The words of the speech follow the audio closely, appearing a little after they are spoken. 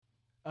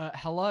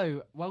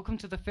Hello, welcome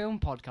to the film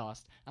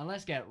podcast, and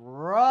let's get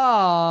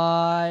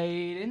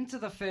right into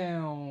the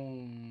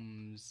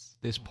films.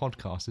 This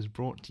podcast is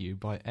brought to you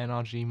by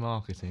NRG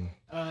Marketing.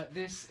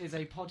 This is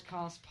a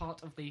podcast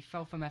part of the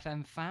Feltham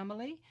FM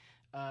family,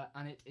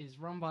 and it is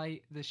run by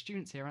the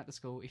students here at the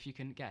school, if you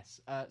can guess.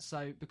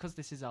 So, because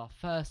this is our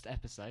first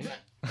episode...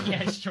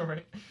 Yeah, sure.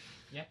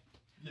 Yeah.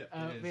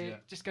 We're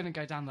just going to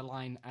go down the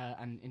line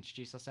and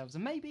introduce ourselves,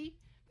 and maybe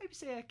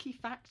say a key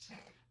fact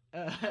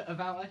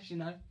about us, you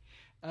know.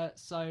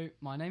 So,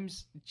 my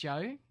name's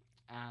Joe,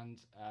 and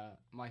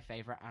my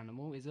favourite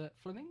animal is a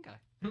flamingo.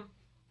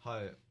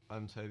 Hi,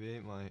 I'm Toby.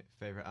 My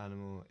favourite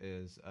animal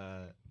is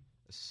a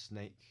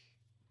snake.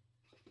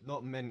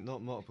 Not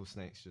multiple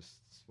snakes, just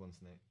one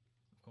snake.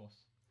 Of course.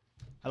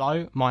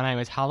 Hello, my name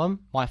is Hallum.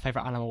 My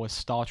favourite animal is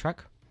Star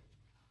Trek.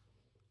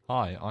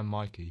 Hi, I'm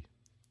Mikey.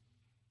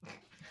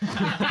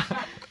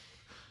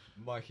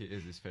 Mikey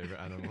is his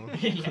favourite animal.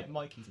 Yeah,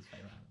 Mikey's his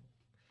favourite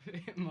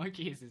animal.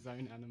 Mikey is his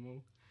own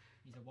animal.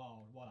 He's a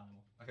wild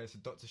animal. Okay, so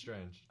Doctor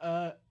Strange.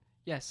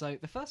 Yeah, so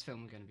the first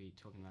film we're going to be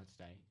talking about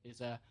today is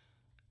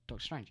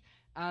Doctor Strange.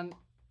 And,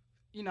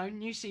 you know,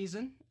 new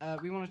season,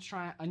 we want to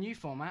try a new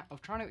format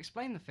of trying to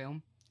explain the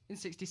film in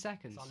 60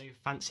 seconds. It's our new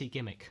fancy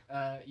gimmick.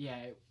 Yeah,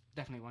 it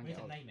definitely won't We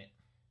get need to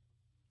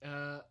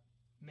old.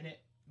 name it.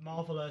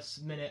 Marvellous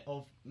Minute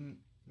of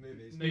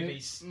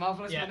Movies.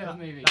 Marvellous Yeah, Minute of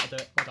Movies. That'll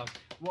do it.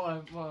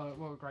 Well done.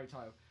 What a great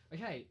title.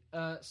 Okay,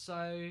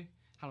 so,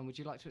 Helen, would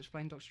you like to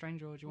explain Doctor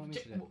Strange, or do you want me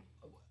to do it?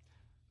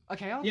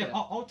 Okay, I'll do it.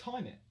 I'll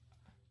time it.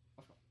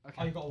 Okay.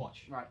 Oh, you've got to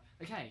watch. Right,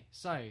 okay,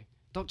 so,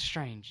 Doctor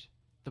Strange,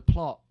 the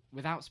plot,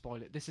 without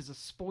spoiler, this is a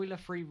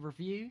spoiler-free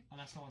review.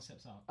 Unless someone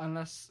slips up.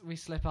 Unless we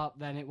slip up,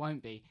 then it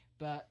won't be.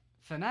 But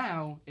for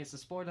now, it's a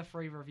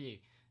spoiler-free review.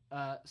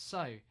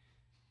 So,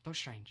 Doctor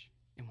Strange,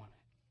 in 1 minute.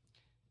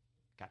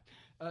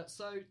 Okay.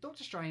 So,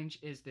 Doctor Strange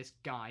is this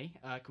guy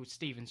called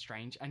Stephen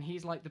Strange, and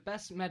he's like the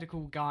best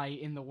medical guy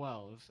in the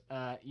world.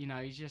 You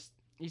know,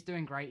 he's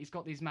doing great. He's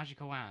got these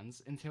magical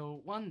hands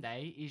until one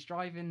day he's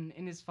driving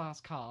in his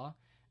fast car,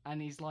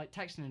 and he's like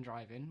texting and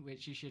driving,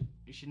 which you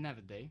should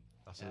never do.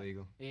 That's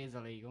illegal. It is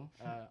illegal.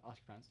 Ask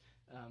your parents.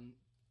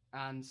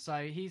 And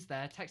so he's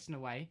there texting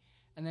away,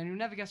 and then you'll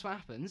never guess what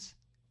happens.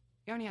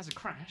 He only has a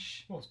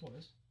crash. Well,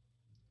 spoilers.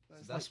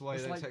 So that's why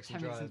you don't text and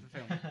 10 minutes drive. into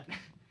the film.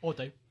 Or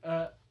do.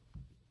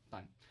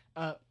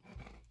 Don't.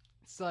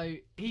 So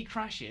he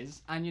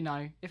crashes, and you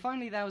know, if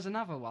only there was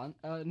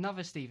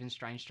another Stephen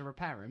Strange to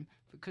repair him,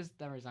 because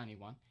there is only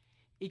one.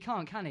 He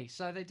can't, can he?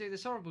 So they do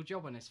this horrible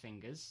job on his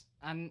fingers,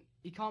 and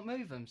he can't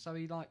move them, so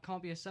he like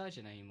can't be a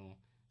surgeon anymore.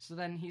 So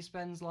then he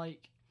spends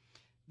like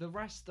the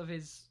rest of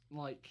his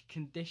like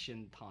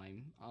condition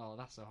time. Oh,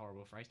 that's a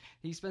horrible phrase.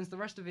 He spends the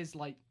rest of his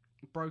like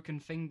broken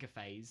finger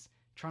phase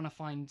trying to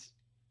find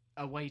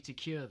a way to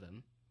cure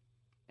them,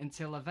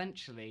 until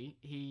eventually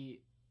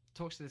he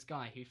talks to this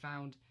guy who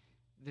found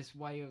this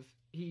way of...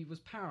 He was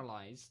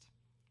paralysed.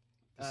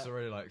 It's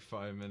already like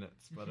 5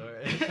 minutes, by the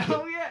way.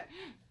 Oh, yeah!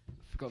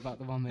 Forgot about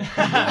the 1 minute.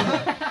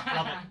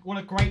 Love it. What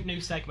a great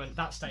new segment.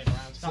 That's staying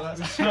around. So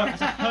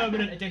That's a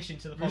permanent addition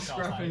to the We're podcast.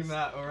 scrapping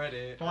that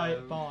already.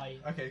 Bye.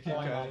 Okay, keep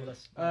Bye, going.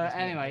 Marvellous.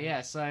 Anyway,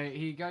 yeah, so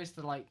he goes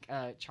to, like,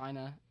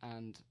 China,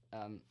 and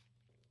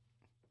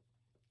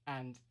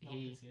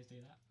he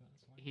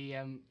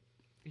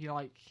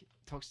like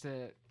talks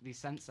to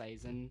these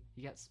senseis, and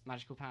he gets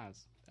magical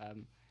powers.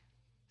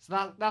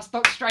 So that's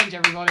Doctor Strange,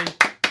 everybody.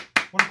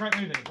 What a great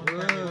movie. What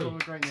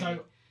a great movie. So,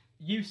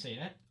 you've seen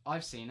it.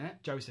 I've seen it.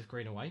 Joseph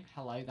Greenaway.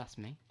 Hello, that's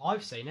me.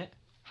 I've seen it.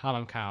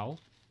 Hallum Cowell.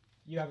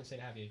 You haven't seen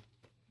it, have you?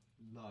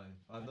 No,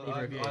 I'm not.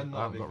 Neither of you. I'm I not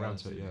a haven't big got fan round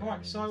of to it yet. superhero Alright,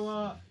 movies.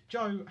 so,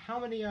 Joe, how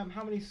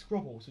many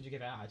scrubbles would you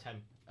give it out of 10?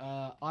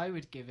 I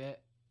would give it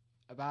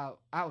about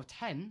out of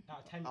 10.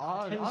 Out of 10,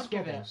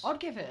 I'd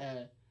give it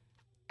a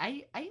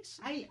 8.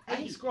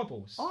 Eight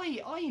scrubbles.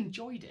 I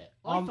enjoyed it.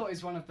 I thought it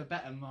was one of the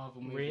better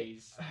Marvel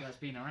movies that's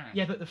been around.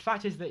 Yeah, but the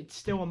fact is that it's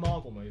still a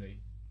Marvel movie.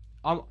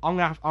 I'm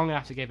gonna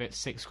have to give it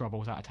 6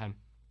 scrubbles out of 10.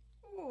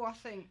 Oh, I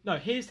think. No,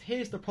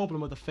 here's the problem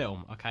with the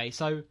film. Okay,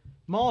 so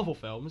Marvel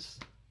films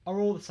are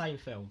all the same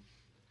film.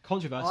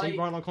 Controversy,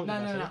 right on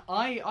controversy. No.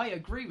 I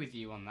agree with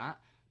you on that,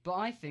 but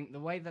I think the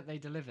way that they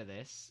deliver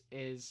this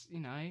is, you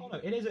know. Oh no,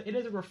 it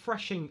is a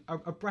refreshing,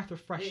 a breath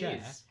of fresh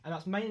air, and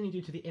that's mainly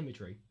due to the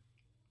imagery.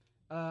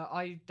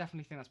 I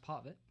definitely think that's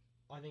part of it.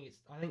 I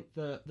think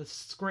the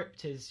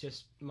script is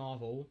just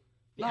Marvel.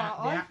 The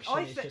action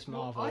is just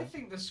Marvel. I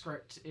think the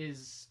script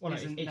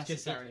isn't it's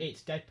necessary.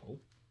 it's Deadpool.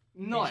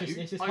 No,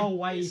 it's this whole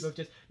wave of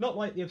just not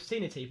like the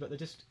obscenity, but the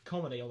just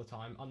comedy all the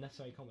time,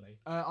 unnecessary comedy.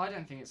 I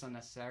don't think it's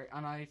unnecessary,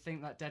 and I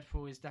think that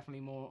Deadpool is definitely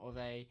more of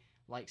a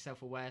like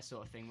self-aware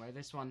sort of thing, where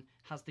this one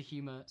has the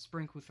humour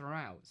sprinkled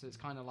throughout, so it's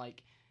kind of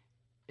like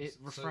it's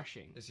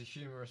refreshing. So it's a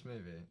humorous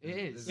movie. It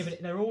is. Yeah,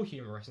 but they're all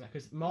humorous now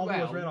because Marvel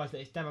has realised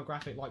that its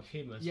demographic likes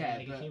humour, so they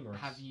make it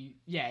humorous. Have you?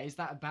 Yeah, is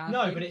that a bad?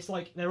 No, thing? but it's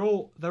like they're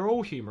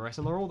all humorous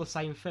and they're all the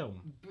same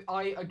film.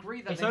 I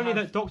agree that It's only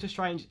that Doctor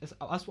Strange.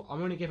 That's what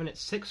I'm only giving it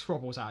 6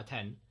 scrubbles out of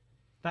 10.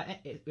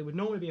 That it would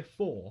normally be a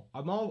 4.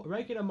 A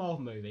regular Marvel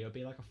movie would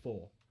be like a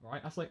 4.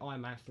 right? That's like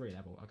Iron Man 3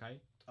 level, okay?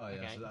 Oh yeah,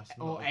 Okay. so that's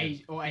Or not a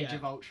Age Yeah.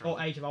 of Ultron.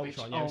 Or Age of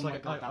Ultron, Which- yeah. It's oh like,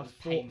 my God, that was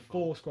four, painful.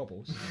 four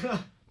squabbles.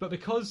 But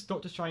because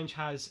Doctor Strange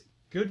has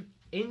good,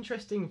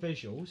 interesting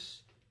visuals,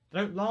 they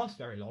don't last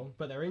very long,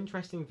 but they're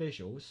interesting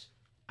visuals,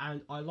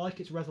 and I like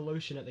its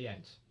resolution at the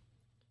end.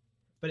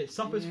 But it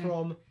suffers Yeah.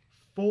 from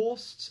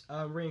forced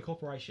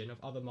reincorporation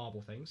of other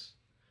Marvel things.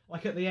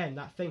 Like at the end,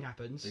 that thing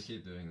happens. They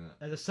keep doing that.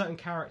 There's a certain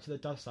character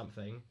that does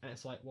something, and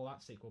it's like, well,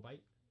 that's sequel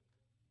bait.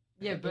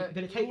 Yeah, but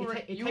it you already,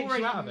 takes you you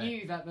already out of it.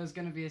 knew that there's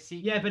going to be a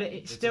sequel. Yeah, but it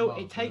It's still a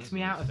Marvel takes film,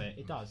 me isn't out it? of it.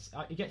 It does.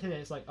 You get to the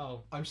end, it's like,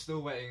 oh, I'm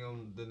still waiting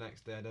on the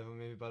next Daredevil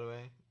movie, by the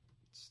way.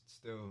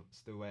 Still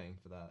waiting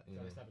for that. You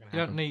know. it's never gonna You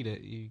don't happen. need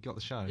it. You got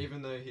the show.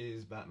 Even though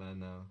he's Batman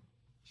now,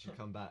 he should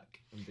come back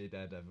and be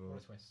Daredevil. Or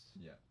a twist.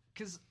 Yeah.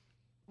 Because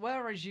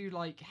whereas you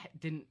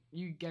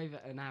you gave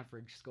it an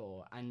average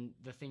score, and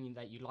the thing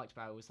that you liked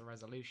about it was the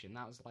resolution.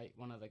 That was like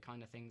one of the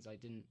kind of things I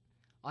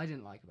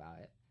didn't like about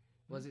it.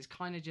 Was it's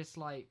kind of just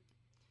like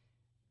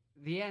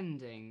the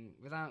ending,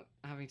 without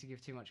having to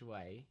give too much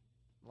away.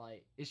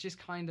 Like it's just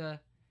kind of,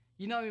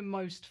 you know, in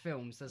most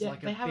films there's Yeah,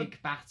 like they a have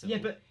big battle. Yeah,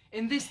 but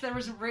in this there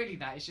isn't really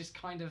that. It's just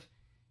kind of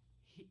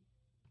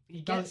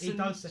he does,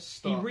 gets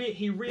Stop.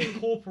 he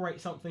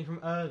reincorporates something from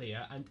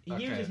earlier, and he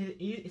Okay. uses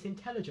it's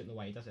intelligent the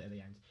way he does it at the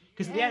end.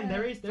 Because at the end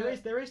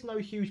there is no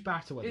huge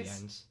battle at the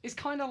It's- end. It's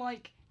kind of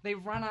like they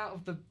ran out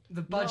of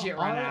the budget.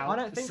 I ran don't- out. I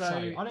don't think so.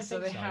 I don't so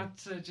think they so. had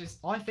to just.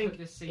 I think put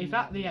this scene if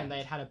at at the end they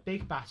had had a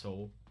big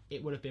battle,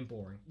 it would have been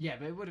boring. Yeah,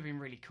 but it would have been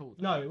really cool.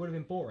 though. No, it would have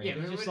been boring. Yeah, it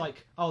was but it just would-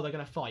 like, oh, they're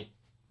gonna fight.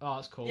 Oh,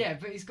 that's cool. Yeah,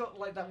 but he's got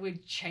like that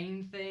weird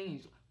chain thing.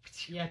 He's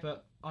like, Yeah,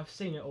 but I've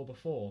seen it all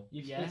before.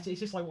 Yeah? It's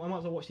just like I might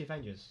as well watch the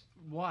Avengers.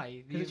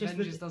 Why? The 'Cause it's just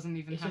Avengers the- doesn't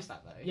even it's have just-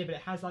 that though. Yeah, but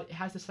it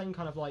has the same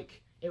kind of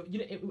like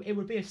it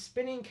would be a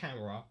spinning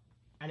camera,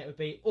 and it would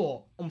be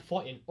I'm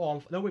fighting,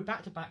 they'll be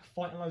back to back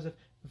fighting loads of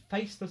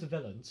faceless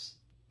villains.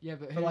 Yeah,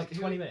 but for who- like who-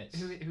 20 minutes.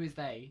 Who is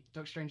they?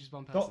 Doctor Strange is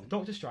one person.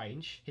 Doctor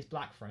Strange, his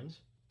black friend,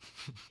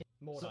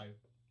 Mordo.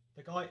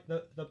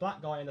 The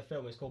black guy in the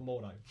film is called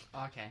Mordo,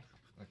 Okay.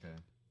 Okay.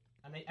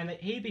 and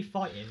he'd be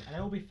fighting, and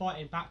they'll be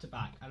fighting back to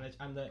back, and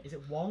is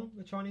it Wong,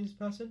 the Chinese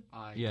person?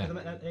 Yeah.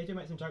 They do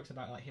make some jokes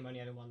about like him only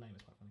having one name.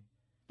 It's quite funny.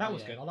 That Oh,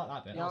 was yeah. good. I like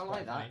that bit. Yeah, that I was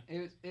like quite that.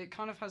 funny. It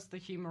kind of has the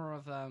humor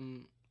of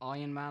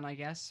Iron Man, I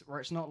guess, where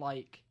it's not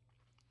like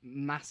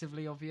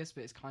massively obvious,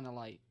 but it's kind of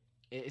like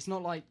it's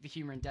not like the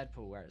humor in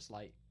Deadpool where it's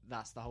like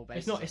that's the whole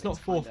basis. It's of it. not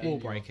fourth kinda- wall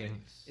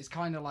breaking. It's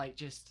kind of like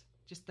just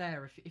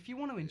there. If you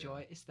want to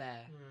enjoy it, it's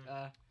there.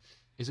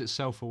 Is it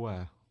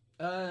self-aware?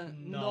 No.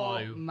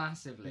 Not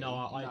massively. No,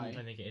 I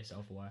don't think it is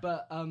self-aware.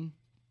 But oh,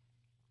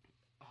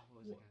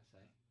 what was I going to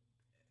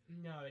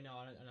say? No,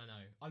 I don't know.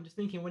 I'm just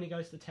thinking when he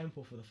goes to the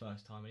temple for the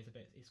first time,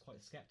 he's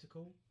quite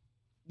skeptical.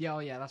 Yeah, oh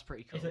yeah, that's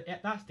pretty cool.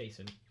 That's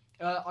decent.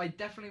 I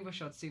definitely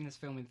wish I'd seen this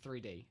film in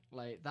 3D.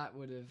 Like that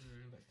would have.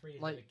 But 3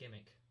 is Like- a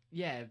gimmick.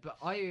 Yeah, but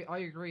I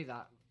agree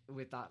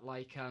with that.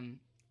 Like,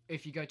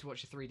 if you go to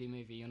watch a 3D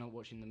movie, you're not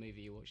watching the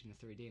movie, you're watching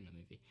the 3D in the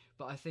movie.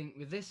 But I think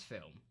with this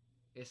film,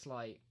 it's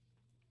like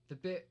the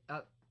bit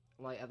at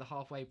the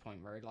halfway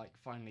point where he like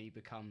finally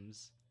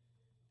becomes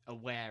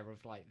aware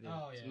of like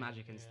the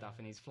magic and stuff,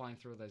 and he's flying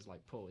through all those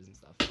like portals and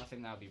stuff. I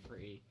think that would be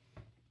pretty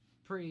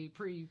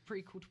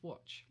cool to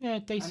watch. Yeah,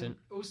 And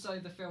also,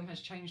 the film has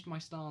changed my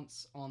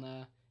stance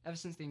on ever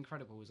since The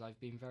Incredibles. I've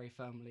been very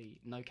firmly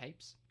no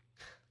capes,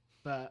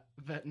 but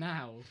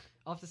now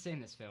after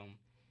seeing this film,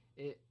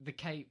 the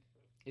cape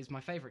is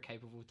my favourite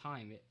cape of all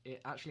time. It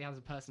actually has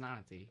a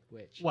personality,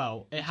 which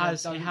Well, Which I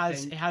don't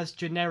think- it has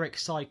generic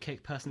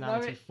sidekick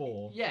personality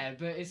for. yeah,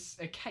 but it's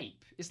a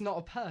cape. It's not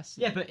a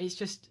person. Yeah, but it's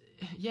just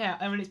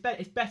I mean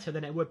it's better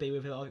than it would be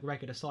with a like,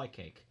 regular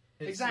sidekick.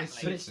 Exactly.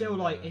 But it's still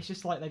like it's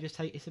just like they just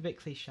take it's a bit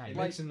cliche. It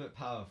makes him look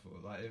powerful.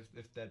 Like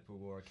if Deadpool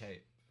wore a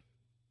cape.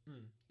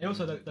 And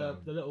also Take the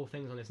down. little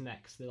things on his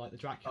neck, the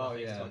Dracula Oh,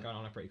 things yeah. like going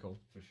on are pretty cool.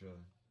 For sure.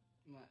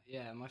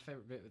 Yeah, my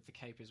favourite bit with the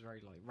cape is where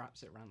he like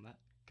wraps it around that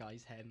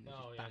guy's head and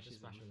Oh, just yeah, bashes just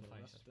him smash him in the with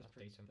it. face. That's That's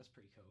pretty. decent. That's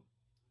pretty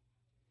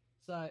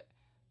cool.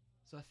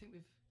 So I think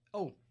we've.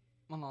 Oh,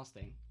 one last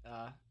thing.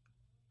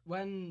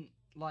 When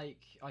like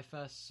I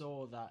first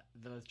saw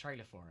the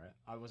trailer for it,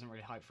 I wasn't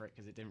really hyped for it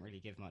because it didn't really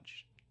give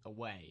much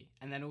away.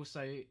 And then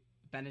also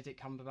Benedict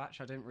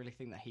Cumberbatch, I didn't really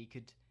think that he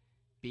could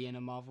be in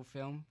a Marvel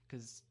film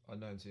because I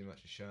know too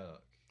much of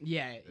Sherlock.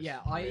 yeah.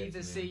 I weird either to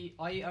me. see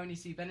I only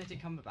see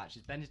Benedict Cumberbatch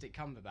as Benedict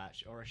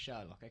Cumberbatch or as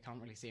Sherlock. I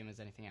can't really see him as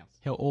anything else.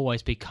 He'll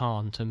always be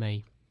Khan to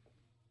me.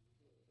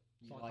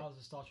 You Like, like- Colours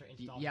of Star Trek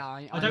into Darkness. yeah,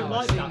 I don't know, I've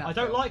like seen that. I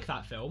don't film. like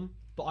that film,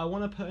 but I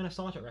want to put in a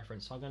Star Trek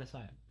reference, so I'm going to say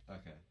it.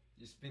 Okay.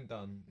 It's been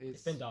done.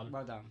 It's been done.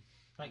 Well done.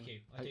 Thank you.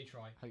 I do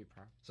try. Hope you're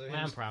proud. So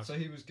I am proud. So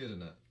he was good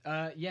in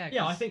it. Yeah.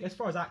 Yeah, I think as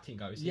far as acting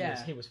goes,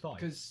 Yeah, he was fine.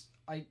 because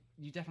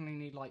you definitely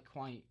need like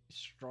quite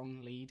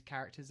strong lead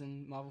characters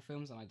in Marvel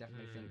films, and I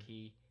definitely think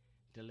he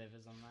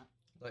delivers on that.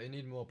 Like you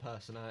need more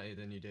personality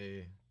than you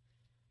do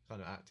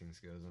kind of acting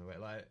skills in a way.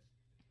 Like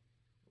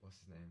what's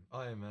his name?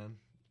 Iron Man.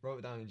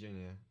 Robert Downey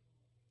Jr.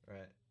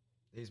 Right.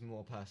 He's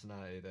more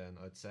personality than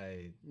I'd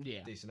say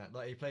Yeah. decent act.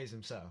 Like he plays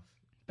himself.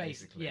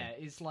 basically. Yeah,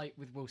 it's like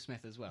with Will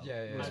Smith as well.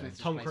 Yeah, yeah, Will yeah. Smith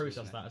just Tom plays Cruise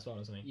Will does Smith. that as well,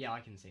 doesn't he? Yeah, I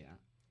can see that.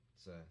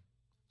 So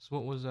So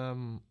what was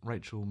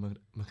Rachel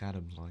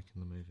McAdams like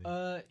in the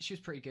movie? She was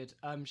pretty good.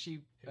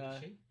 She Who is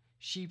she?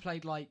 she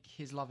played like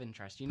his love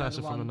interest. You know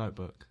Person the one. from the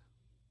Notebook.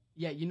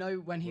 Yeah, you know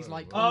when he's Whoa,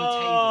 like whoa. on the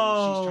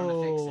table, she's trying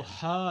to fix it.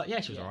 Her.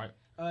 Yeah, she was Yeah.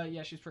 alright.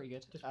 Yeah, she was pretty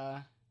good. Just-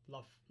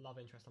 Love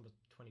interest number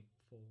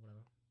 24, whatever.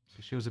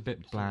 She was a bit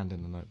bland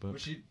in the Notebook.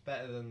 was she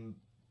better than?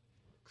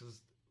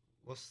 Because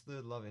what's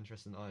the love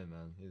interest in Iron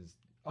Man? Is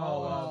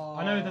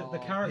I know that the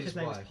character's His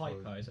name is wife,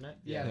 Piper, or- isn't it?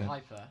 yeah, Yeah.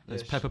 Piper.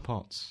 There's Yeah, Pepper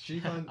Potts.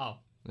 she kind? Oh,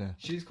 Yeah.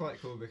 She's quite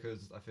cool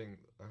because I think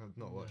I've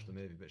not watched the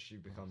movie, but she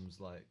becomes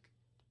like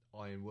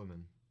Iron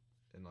Woman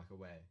in like a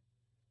way.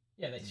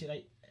 yeah.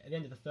 They at the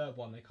end of the third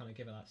one, they kind of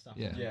give her that stuff.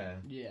 Yeah. Yeah.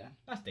 Yeah.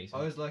 That's decent. I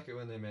always like it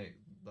when they make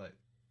like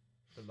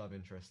the love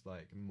interest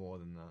like more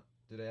than that.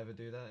 Do they ever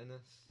do that in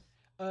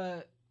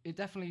this? It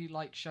definitely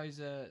like shows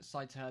a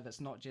side to her that's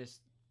not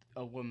just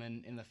a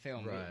woman in the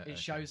film. Right, It okay.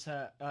 shows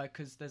her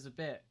because there's a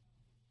bit,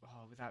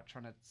 without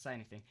trying to say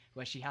anything,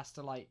 where she has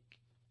to like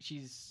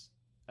she's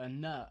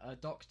a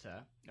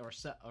doctor or a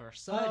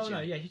surgeon. Oh no,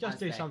 yeah, she does as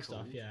do they're some called,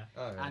 stuff. Yeah,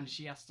 Oh, and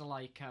she has to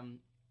like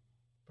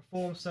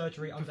perform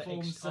surgery under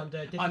Perform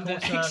under under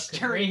difficult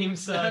extreme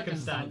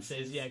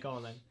circumstances. Yeah, go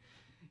on then.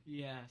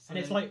 yeah, so And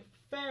it's then- like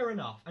fair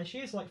enough, and she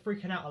is like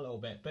freaking out a little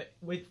bit, but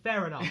with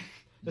fair enough,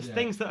 the Yeah.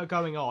 things that are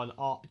going on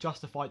are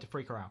justified to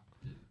freak her out.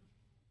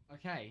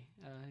 okay,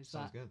 is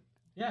sounds that good.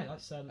 Yeah,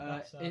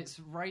 that's it's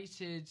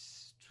rated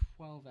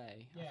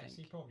 12A. yeah. I So you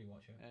think. probably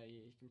watch it. Yeah,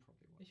 you can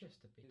probably watch. It's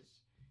just a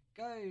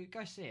bit.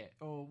 Go see it,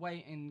 or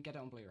wait and get it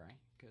on Blu-ray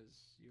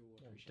because you'll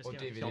appreciate Just Or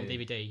get it DVD. on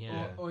DVD. Yeah.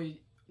 Yeah. or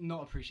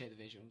not appreciate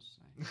the visuals.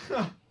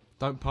 So.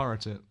 Don't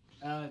pirate it.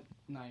 No,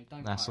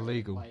 don't. That's pirate it.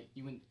 illegal. Like,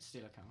 you wouldn't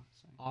steal a car.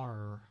 So.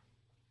 Arr.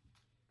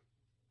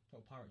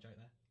 Little pirate joke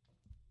there.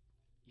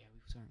 Yeah, we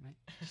saw it, mate.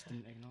 Just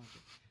didn't acknowledge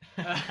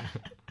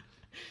it.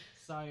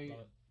 so, Love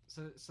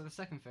it. so the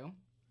second film.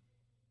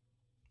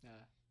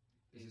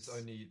 Is this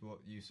only what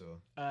you saw?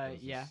 Or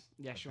is Yeah,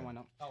 this- sure, okay. why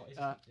not? Oh, is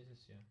Uh,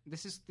 this yeah.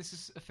 This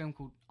is a film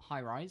called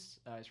High Rise.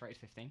 It's rated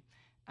 15,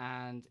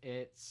 and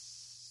it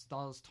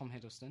stars Tom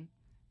Hiddleston.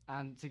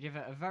 And to give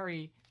it a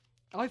very,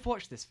 I've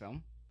watched this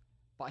film,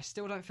 but I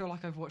still don't feel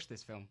like I've watched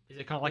this film. Is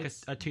it kind of like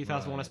It's- a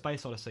 2001: A Right.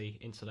 Space Odyssey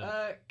incident?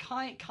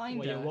 Kind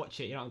Where you of.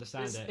 watch it, you don't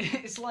understand It's, it.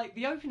 it's like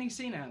the opening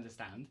scene. I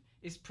understand.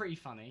 It's pretty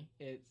funny.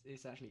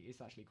 It's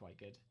actually quite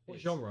good. What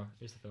It's- genre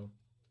is the film?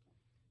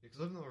 Because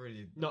I've not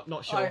really.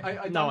 Not sure.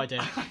 I no don't-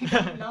 idea. I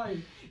don't know.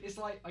 It's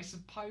like, I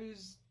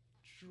suppose,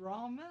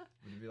 drama.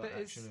 Would it be like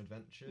but it's- action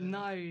adventure?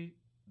 No,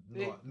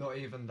 Not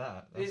even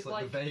that. That's it's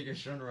like the like-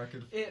 vaguest genre I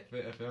could it-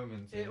 fit a film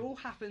into. it all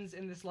happens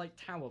in this like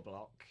tower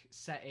block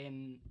set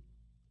in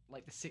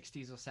like the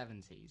 60s or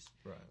 70s,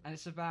 Right. and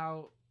it's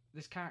about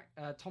this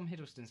Tom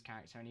Hiddleston's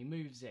character, and he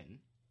moves in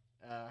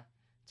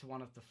to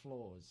one of the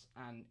floors,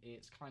 and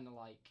it's kind of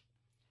like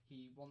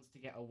he wants to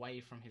get away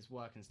from his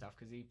work and stuff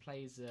because he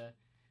plays a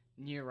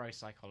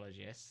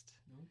neuropsychologist,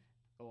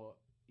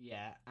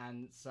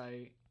 and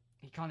so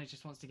he kind of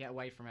just wants to get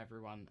away from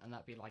everyone, and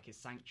that'd be like his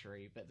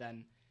sanctuary. But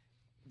then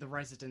the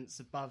residents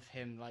above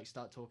him like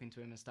start talking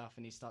to him and stuff,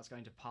 and he starts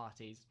going to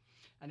parties,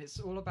 and it's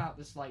all about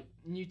this like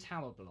new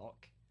tower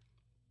block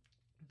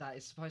that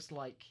is supposed to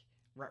like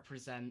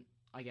represent,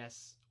 I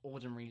guess,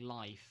 ordinary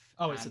life.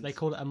 Oh, it's and- they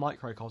call it a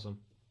microcosm.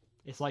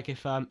 It's like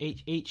if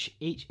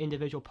each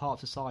individual part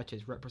of society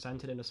is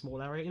represented in a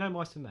small area. You know,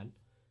 Mice and Men.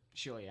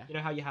 Sure, yeah. You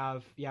know how you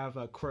have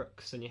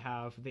crooks, and you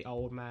have the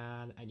old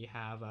man, and you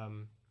have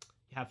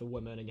the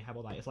woman, and you have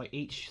all that. It's like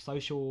each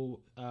social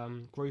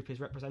group is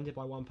represented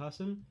by one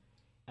person,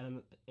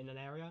 and in an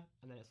area,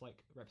 and then it's like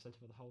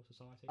representative of the whole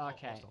society. I'll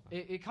Okay, stop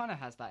there. it kind of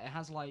has that. It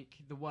has like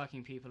the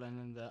working people and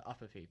then the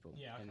upper people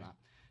Yeah, in okay.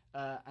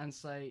 that. And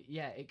so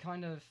yeah, it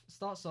kind of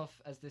starts off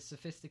as this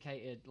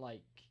sophisticated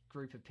like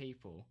group of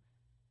people,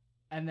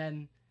 and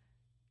then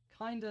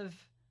kind of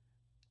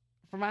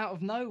from out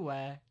of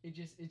nowhere, it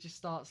just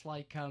starts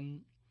like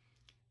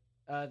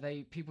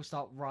people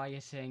start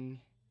rioting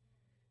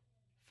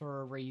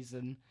for a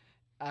reason,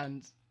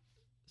 and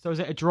So is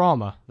it a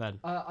drama then?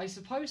 I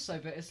suppose so,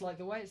 but it's like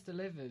the way it's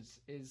delivered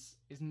is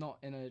not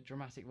in a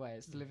dramatic way.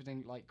 It's delivered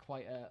in like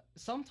quite a.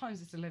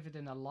 Sometimes it's delivered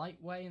in a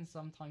light way, and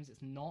sometimes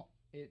it's not.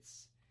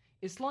 It's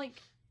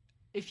like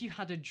if you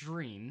had a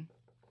dream,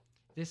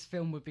 this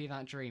film would be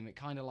that dream. It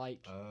kind of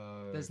like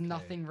there's Okay.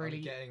 nothing I'm really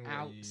getting what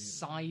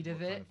outside what of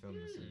kind it. film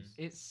this is.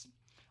 It's.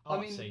 Oh,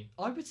 I mean,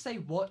 I would say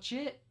watch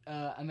it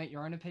and make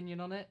your own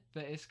opinion on it,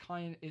 but it's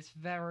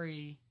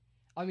very.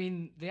 I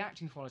mean, the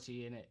acting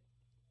quality in it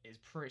is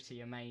pretty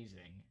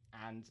amazing,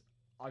 and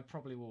I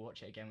probably will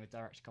watch it again with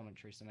direct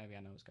commentary, so maybe I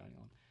know what's going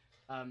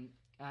on.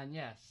 And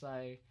yeah,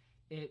 so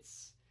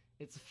it's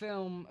a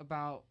film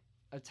about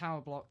a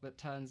tower block that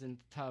turns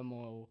into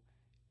turmoil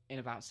in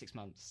about 6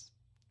 months.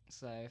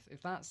 So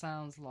if that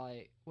sounds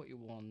like what you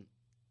want,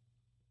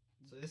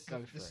 So this Go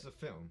is for this it. is a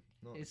film.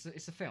 Not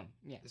it's a film.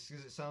 Yeah. This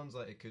because it sounds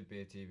like it could be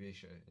a TV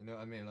show. You know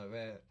what I mean? Like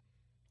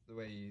the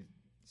way you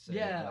say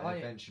Yeah, it, like,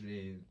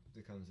 eventually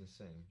becomes this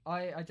thing.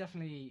 I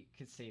definitely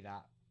could see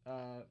that.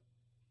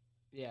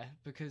 Yeah,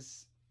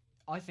 because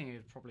I think it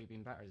would probably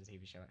been better as a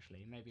TV show.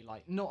 Actually, maybe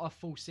like not a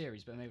full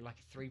series, but maybe like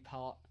a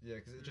 3-part. Yeah,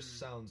 because it just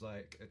sounds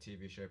like a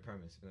TV show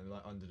premise,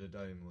 like Under the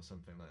Dome or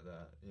something like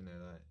that.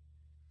 Like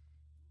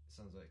it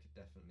sounds like it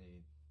could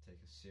definitely take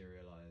a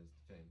serialized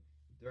thing.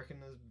 Do you reckon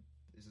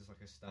is this like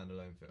a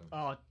standalone film?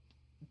 Oh,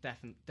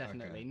 definitely.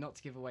 Okay. Not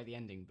to give away the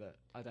ending, but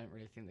I don't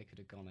really think they could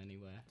have gone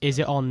anywhere. Is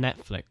it on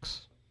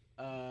Netflix?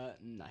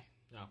 No.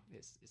 No.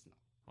 It's not.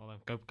 Well,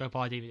 then go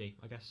buy a DVD,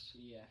 I guess.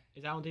 Yeah,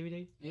 Is that on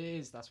DVD? it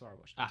is. That's where I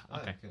watched it. Ah, Oh,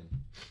 okay.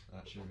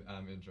 Actually,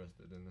 I'm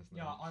interested in this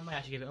now. Yeah, I may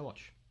actually give it a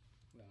watch.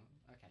 Well,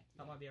 okay.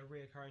 That might be a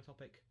reoccurring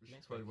topic. We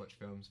should probably watch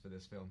films for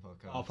this film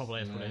podcast. Oh,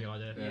 probably. That's you know?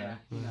 probably a good idea.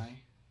 Yeah, you know.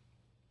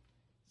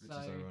 Which So-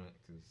 is ironic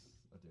because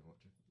I didn't watch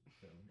a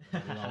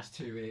film in the last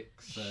 2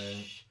 weeks. So.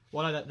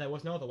 Well, no, there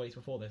was no other weeks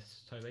before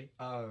this, Toby.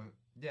 Oh,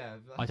 yeah.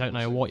 I don't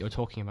know what you're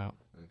talking about.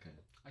 Okay.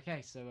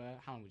 Okay, so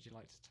how would you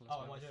like to tell us? Oh,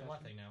 am about I the doing first my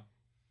one? thing now?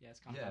 Yeah, it's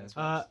kind of Yeah. how this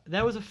works.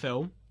 There was a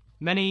film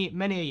many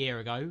a year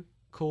ago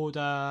called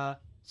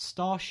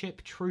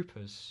Starship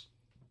Troopers,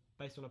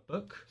 based on a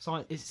book.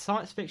 It's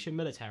science fiction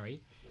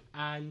military,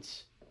 and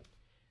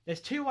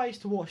there's 2 ways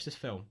to watch this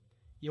film.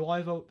 You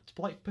either, it's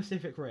like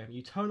Pacific Rim,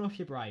 you turn off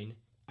your brain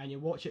and you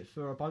watch it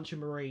for a bunch of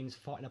Marines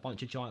fighting a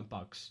bunch of giant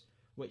bugs,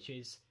 which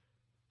is,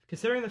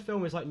 considering the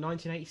film is like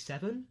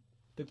 1987,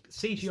 the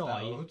CGI. Is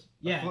that old?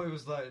 Yeah. I thought it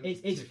was like.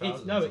 It's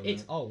 2000 no, or something.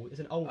 it's old. It's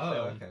an old Oh,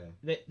 film.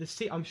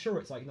 okay. I'm sure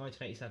it's like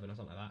 1987 or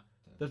something like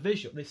that.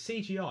 The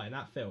CGI in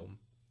that film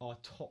are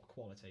top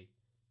quality.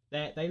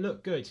 They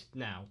look good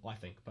now, I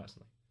think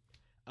personally.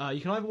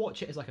 You can either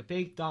watch it as like a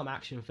big dumb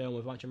action film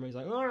with a bunch of movies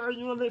like, "Oh,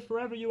 you want to live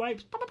forever, you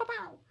apes!" Pow, pow, pow,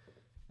 pow.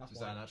 That's Is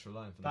why- that an actual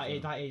line for the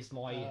film? that is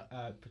my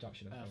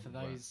production of For film.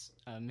 those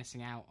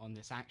missing out on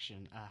this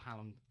action,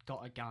 Hallum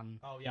got a gun,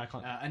 Oh yeah, I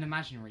can't. an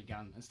imaginary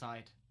gun, and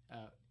started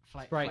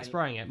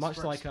Spraying it, much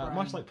like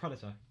spraying-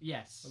 Predator.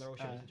 Yes. When they're all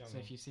shooting into the So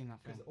jungle. if you've seen that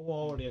film, Because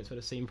all audience would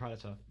have seen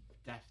Predator.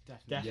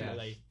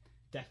 definitely.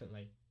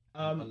 Definitely.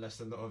 Unless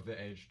they're not of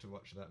the age to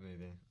watch that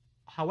movie.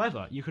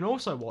 However, you can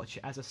also watch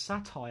it as a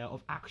satire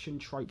of action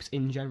tropes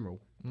in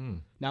general.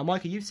 Mm, Now,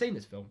 Micah, you've seen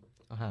this film.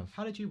 I have.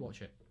 How did you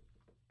watch it?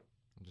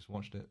 I just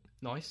watched it.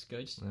 Nice,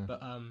 good. Yeah.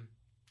 But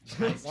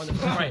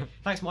wonderful, great.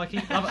 Thanks,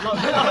 Mikey.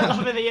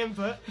 Loving the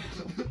input.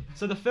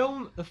 So the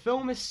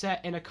film is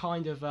set in a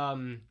kind of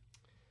I'm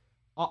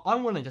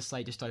willing to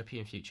say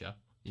dystopian future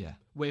Yeah.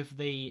 with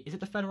is it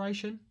the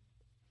Federation?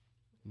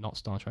 Not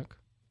Star Trek.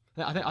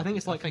 I think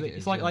it's like think it it's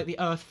is, like yeah. like the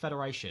Earth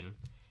Federation,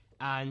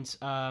 and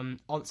Earth,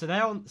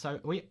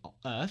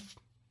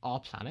 our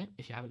planet,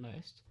 if you haven't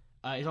noticed,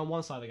 is on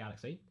one side of the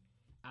galaxy,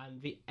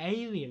 and the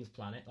aliens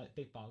planet, like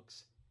big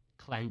bugs,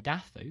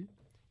 Klendathu,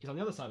 is on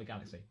the other side of the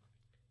galaxy.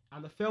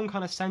 And the film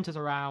kind of centers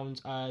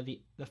around the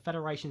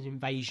Federation's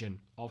invasion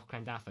of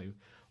Klendathu,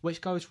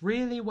 which goes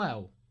really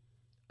well.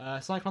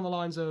 It's like on the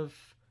lines of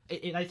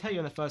they tell you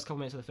in the first couple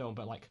minutes of the film,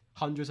 but like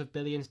hundreds of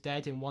billions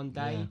dead in one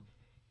day. Yeah.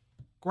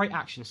 Great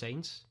action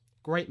scenes,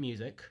 great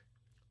music,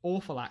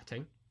 awful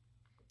acting.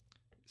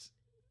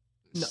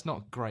 It's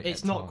not great.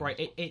 It's at not times.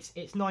 great. It's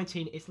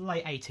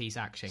late 80s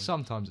acting.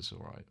 Sometimes it's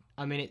all right.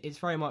 I mean, it's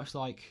very much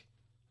like,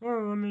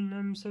 oh,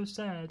 I'm so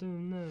sad. Oh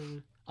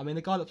no. I mean,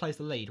 the guy that plays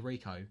the lead,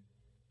 Rico,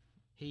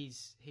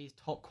 he's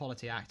top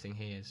quality acting.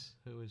 He is.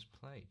 Who is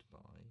played by?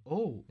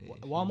 Oh,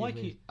 If well, you give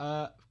Mikey,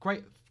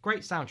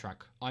 great soundtrack.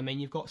 I mean,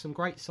 you've got some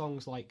great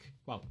songs like,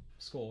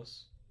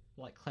 scores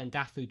like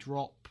Klendathu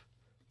Drop,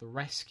 The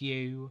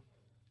Rescue.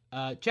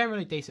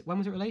 Generally decent. When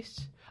was it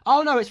released?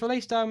 Oh no, it's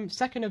released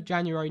 2nd of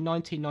January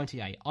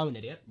 1998. I'm an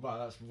idiot. Wow,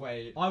 that's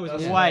way. I was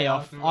that's way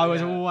off. after- I was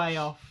yeah. way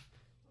off.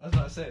 I was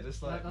about to say,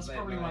 just like. That's late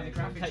probably why the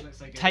 90s. graphics look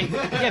so good.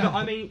 Yeah, but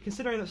I mean,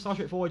 considering that Star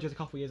Trek Voyager is a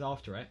couple of years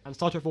after it, and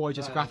Star Trek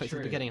Voyager's graphics at true.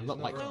 the beginning It's look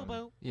not like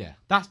wrong. Yeah.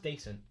 that's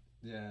decent.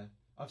 Yeah,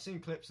 I've seen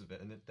clips of it,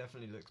 and it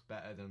definitely looks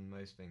better than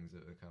most things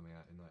that were coming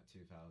out in like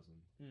 2000.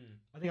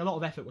 I think a lot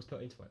of effort was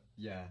put into it.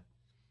 Yeah,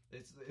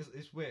 it's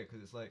weird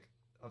because it's like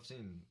I've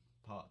seen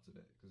parts of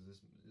it because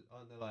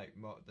aren't there like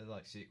they're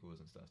like sequels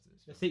and stuff to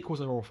this. The film?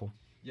 sequels are awful.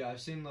 Yeah,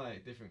 I've seen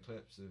like different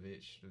clips of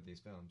each of these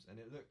films, and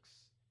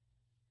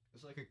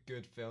it's like a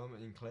good film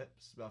in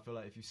clips. But I feel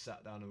like if you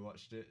sat down and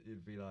watched it,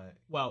 it'd be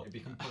it'd be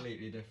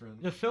completely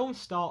different. The film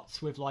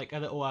starts with like a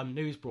little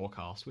news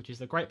broadcast, which is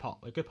the good part,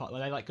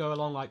 where they like go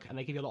along and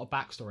they give you a lot of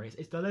backstory.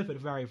 It's delivered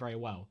very, very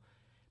well.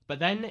 But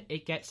then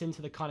it gets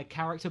into the kind of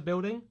character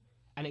building,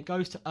 and it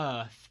goes to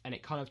Earth, and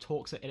it kind of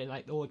talks, and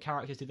like all the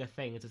characters do their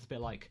things. It's a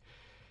bit like,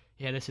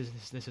 yeah, this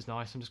is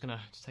nice. I'm just gonna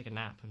take a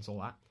nap and all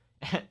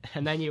that.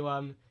 And then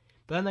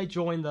but then they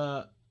join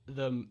the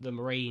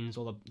Marines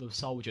or the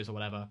soldiers or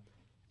whatever,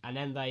 and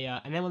then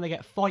when they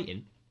get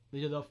fighting,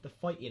 they do the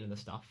fighting and the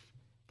stuff.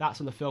 That's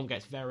when the film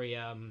gets very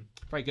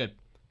very good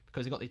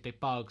because they've got these big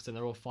bugs and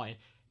they're all fighting.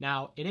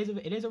 Now it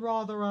is a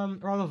rather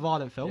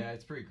violent film. Yeah,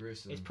 it's pretty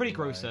gruesome. It's pretty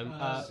gruesome.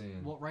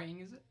 What rating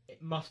is it?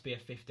 It must be a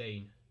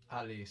 15.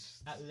 At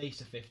least. At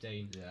least a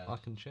 15. Yeah. I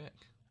can check.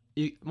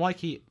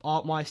 Mikey,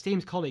 my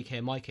esteemed colleague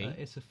here, Mikey.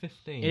 It's a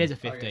 15. It is a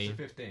Okay, 15. so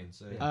 15.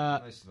 So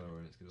most of our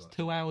audience could It's watch.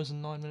 2 hours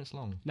and 9 minutes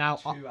long. Now,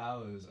 2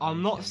 hours. I'm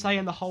and not 10 saying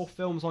the minutes. whole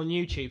film's on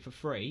YouTube for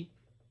free.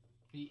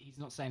 He's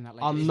not saying that.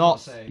 Later. I'm He's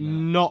not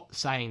not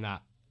saying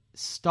that.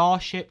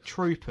 Starship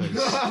Troopers.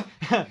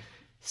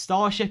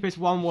 Starship is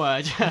one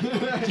word.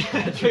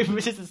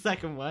 Troopers is the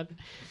second word.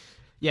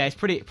 Yeah, it's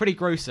pretty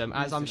gruesome.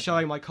 As I'm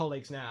showing my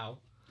colleagues now,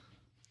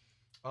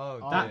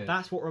 Oh,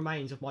 that's what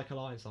remains of Michael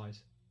Ironside.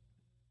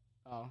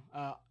 Oh,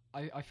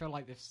 I feel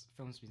like this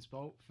film's been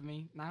spoilt for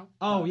me now.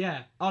 Oh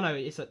yeah. Oh no,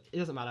 it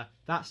doesn't matter.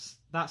 That's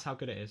how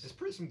good it is.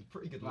 It's some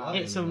pretty good Wow.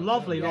 lighting. It's some in that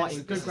lovely film. lighting,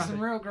 good There's graphics. some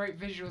real great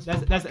visuals.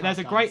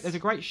 There's a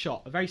great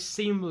shot, a very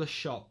seamless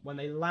shot when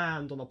they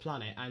land on the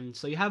planet, and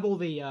so you have all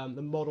the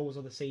models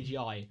of the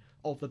CGI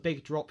of the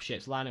big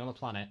dropships landing on the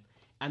planet,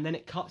 and then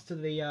it cuts to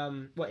the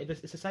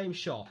it's the same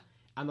shot,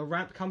 and the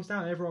ramp comes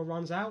down, and everyone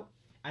runs out,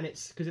 and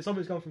it's because it's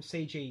obviously gone from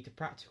CG to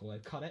practical.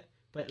 They've cut it,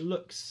 but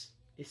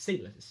it's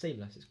seamless. It's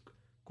seamless. It's a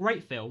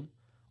great film.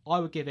 I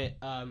would give it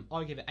 8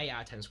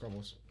 out of 10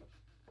 Scrubbles.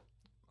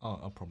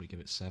 I'll probably give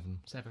it 7.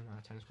 7 out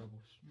of 10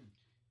 Scrubbles.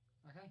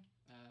 Okay.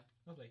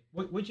 Lovely.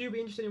 Would you be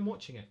interested in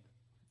watching it?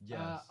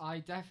 Yes. I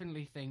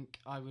definitely think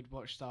I would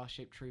watch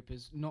Starship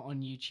Troopers, not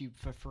on YouTube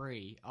for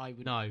free. I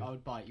would. No. I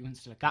would buy it. You wouldn't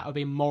still. That would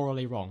be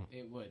morally wrong.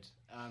 It would.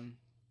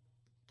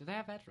 Do they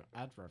have ad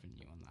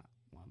revenue on that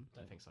one?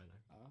 Don't think so.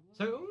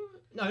 No.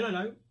 Uh, So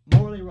no.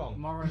 Morally wrong.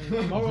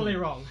 Morally. Morally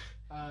wrong.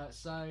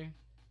 So,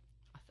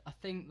 I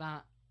think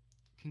that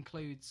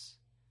concludes.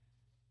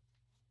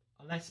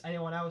 Unless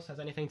anyone else has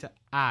anything to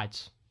add.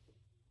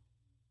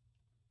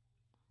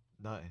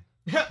 No.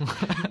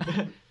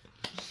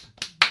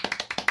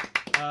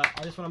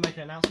 I just want to make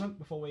an announcement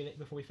before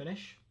we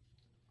finish.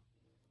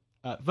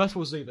 First of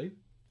all, Zubu.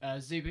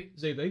 Zubu.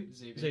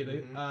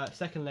 Zubu.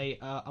 Secondly,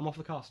 I'm off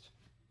the cast.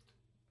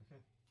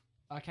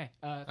 Okay.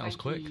 was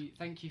quick.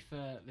 Thank you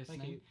for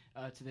listening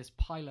you. to this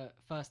pilot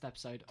first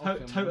episode. Of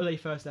Film Totally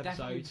first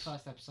Definitely episode. the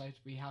first episode.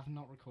 We have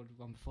not recorded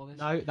one before this.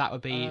 No, that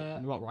would be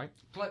not right.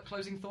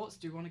 Closing thoughts.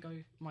 Do you want to go,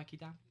 Mikey,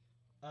 down?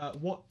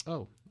 What?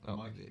 Oh.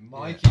 Mikey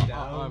Oh,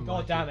 down. God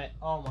Mikey. damn it!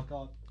 Oh my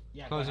God.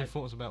 Yeah. go Closing ahead.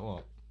 thoughts about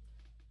what?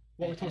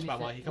 What we talked about,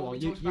 Anything- Mikey? Come what on,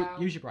 we talked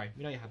about- use your brain.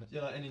 You know you have it.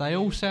 Yeah, like any They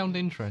all news? sound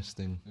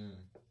interesting. Yeah.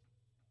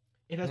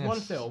 If there's one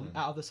Yes. film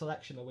out of the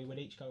selection that we would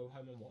each go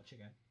home and watch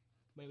again,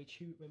 when we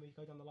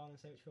go down the line and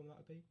say which film that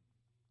would be.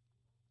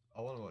 I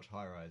want to watch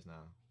High Rise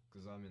now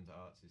because I'm into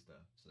artsy stuff.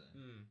 So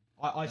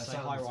I'd That say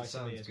sounds- High that Rise to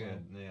me sounds as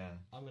good. well. Yeah.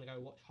 I'm gonna go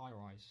watch High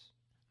Rise.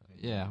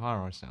 Yeah, High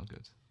Rise sound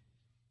good.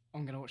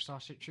 I'm gonna watch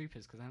Starship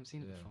Troopers because I haven't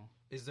seen it Yeah. before.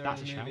 Is there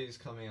That's any a shout. movies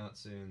coming out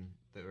soon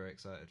that we're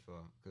excited for?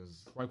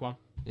 Because Rogue One.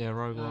 Yeah,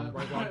 Rogue One.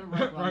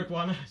 Rogue Rogue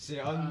One. see,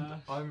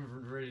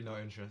 I'm really not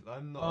interested.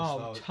 I'm not.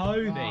 Oh, a Star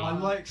Toby. I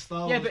like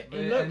Star Wars. Yeah, but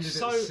it looks ended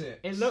so. at 6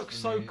 It looks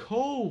for so me.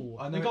 cool.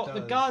 I know They it got the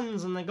does.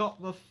 guns and they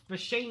got the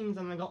machines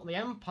and they got the I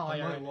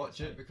Empire. might and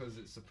watch it because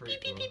it's a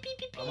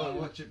prequel. I might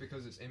watch it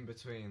because it's in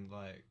between,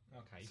 like.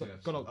 Okay, two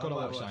gotta episodes. I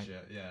might watch that.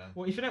 it. Yeah.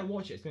 Well, if you don't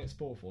watch it, it's gonna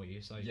spoil for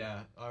you. So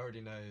Yeah, I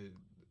already know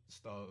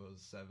Star Wars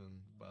 7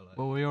 by like.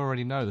 Well, we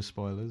already know the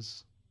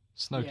spoilers.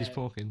 Snoke is Yeah.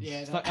 Porkins.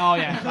 Yeah. Oh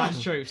yeah,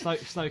 that's true.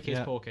 Snoke is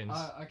Yeah.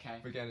 Porkins. Okay.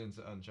 We're getting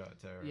into Uncharted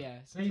territory. Yeah.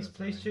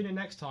 Please tune in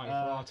next time for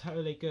Uh, our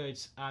totally good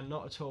and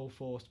not at all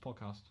forced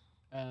podcast.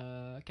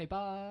 Okay.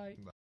 Bye.